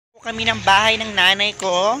Kami ng bahay ng nanay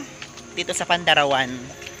ko dito sa Pandarawan.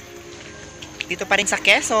 Dito pa rin sa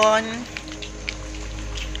Quezon.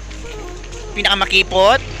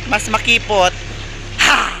 Pinakamakipot, mas makipot.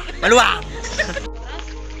 Ha! Maluwang!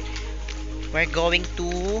 We're going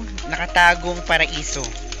to Nakatagong, Paraiso.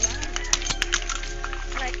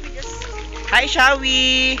 Hi,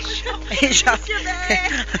 Shawi! Hi, Shawi!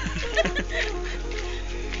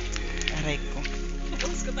 Aray ko.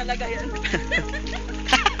 Post ko talaga yan.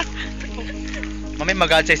 Mamay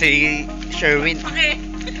mag-adsay si Sherwin. Okay.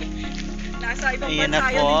 Nasa ibang Ayan bansa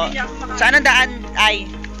na yun, po. hindi niya ako makakita. Saan ang daan ay?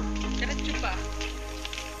 Diretso pa.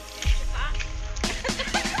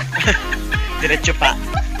 Diretso pa.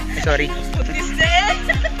 Ay, sorry. Putis din!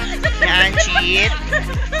 Yan, cheat.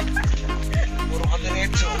 Puro ka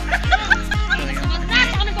diretso.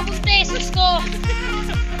 Magkasa ka ng papunti, sus ko!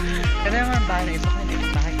 Kaya naman bahay na iba ko dito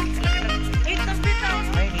bahay. Ay, tabi na.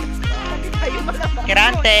 Ay, dito. Tayo malabang.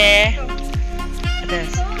 Kirante.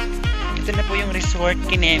 Atas. Ito na po yung resort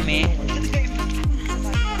Kineme.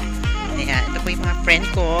 Ayan, ito po yung mga friend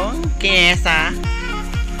ko. Kinesa.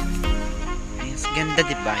 Ayun, ganda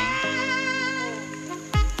diba?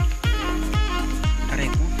 Aray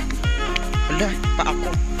ko. Wala, pa ako.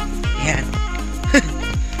 Ayan.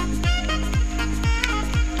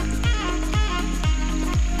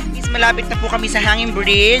 Malapit na po kami sa Hanging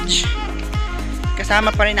Bridge.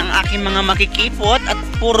 Kasama pa rin ang aking mga makikipot at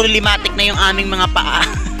puro limatik na yung aming mga paa.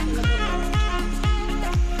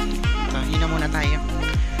 Hina muna tayo.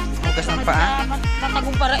 Hugas ng paa.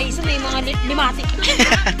 Nakatagong Paraiso, may mga limatik.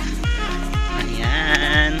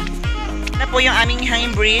 Ayan. Na po yung aming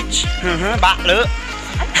Hanging Bridge. Baklo.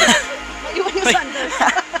 Iwan yung sandals.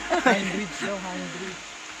 Hanging bridge daw, hanging bridge.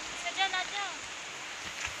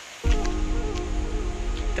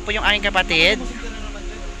 Ito po yung aking kapatid.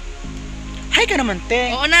 Hi ka naman,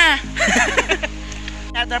 te. Oo na.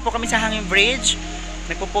 Narito na po kami sa Hanging Bridge.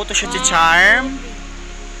 Nagpo-photoshoot si Charm.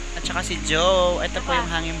 At saka si Joe. Ito po yung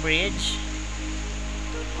Hanging Bridge.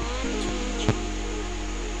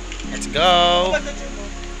 Let's go.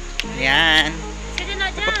 Ayan.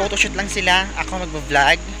 Nagpo-photoshoot lang sila. Ako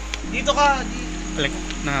magbo-vlog. Dito ka. Alam ko,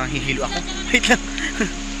 nahihilo ako. Wait lang.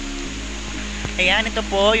 Ayan, ito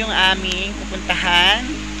po yung aming pupuntahan.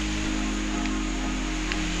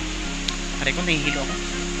 Aray ko, nahihilo ako.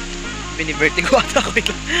 Binivertigo ata ako. Wait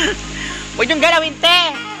lang. Huwag niyong galawin,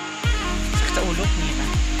 te! Sakit sa ulo.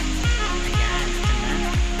 Ayan, ito na.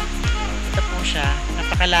 Ito po siya.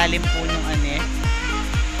 Napakalalim po yung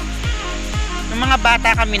Nung mga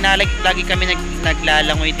bata kami na, lagi kami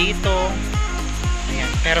naglalangoy dito. Ayan,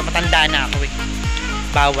 pero matanda na ako eh.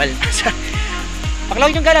 Bawal. Pag huwag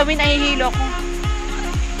niyong galawin, nahihilo ako.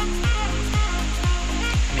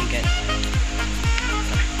 Oh my God.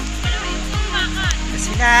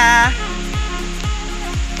 Sila.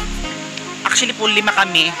 Actually po 5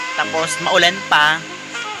 kami. Tapos maulan pa.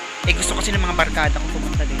 Eh gusto kasi ng mga barkada ko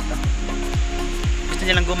pumunta dito. Gusto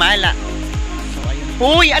nilang gumala. So ayun.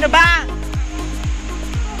 Uy! Ano ba?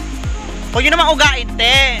 Huwag yun naman ugain,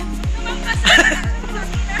 te.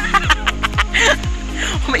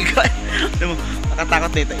 Oh my God. Alam mo,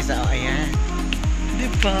 nakatakot dito isa. Oh, ayan.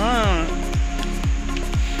 Diba?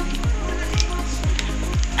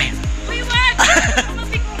 Ayan. Uy, wag!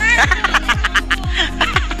 Mapikuran!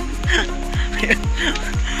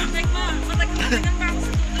 Matagpagan pa ako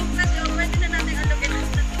sa tulog. Pwede na natin alugin.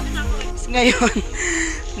 Ngayon,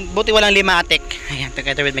 buti walang limatik. Ayan,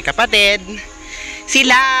 together with my kapatid. Si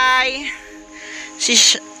Lai, si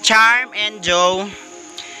Charm and Joe.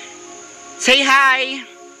 Say hi!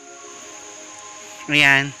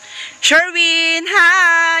 Ayan. Sherwin,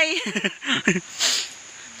 hi!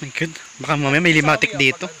 My God, baka mamaya may limatik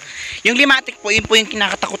dito. Yung limatik po, yun po yung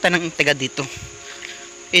kinakatakutan ng taga dito.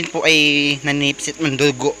 Yun po ay nanipsit ng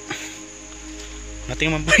dugo.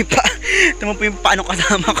 Tingnan mo po yung tingnan mo po yung paano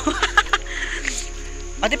kasama ko.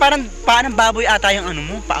 Ate, parang paa ng baboy ata yung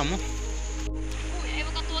paa mo. Uy, ay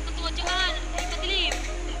magkatuwa-tuwa dyan. Ay, madilim.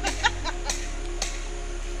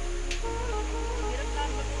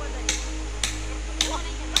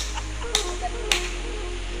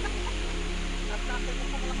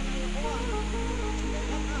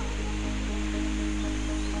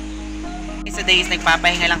 Today is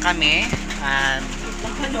nagpapahinga lang kami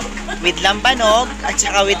with lambanog at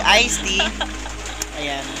saka with iced tea.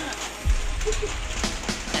 Ayan.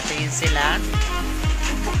 Ito yun sila.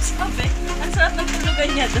 Sabi, ang sarap ng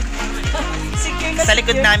tulugan niya doon. Sa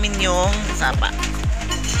likod namin yung sapa.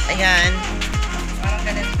 Ayan. Parang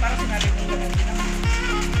ganun, parang sinabi kong ganun din ako.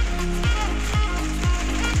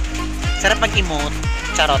 Sarap mag-emote.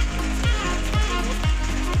 Charot.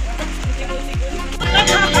 Siguro.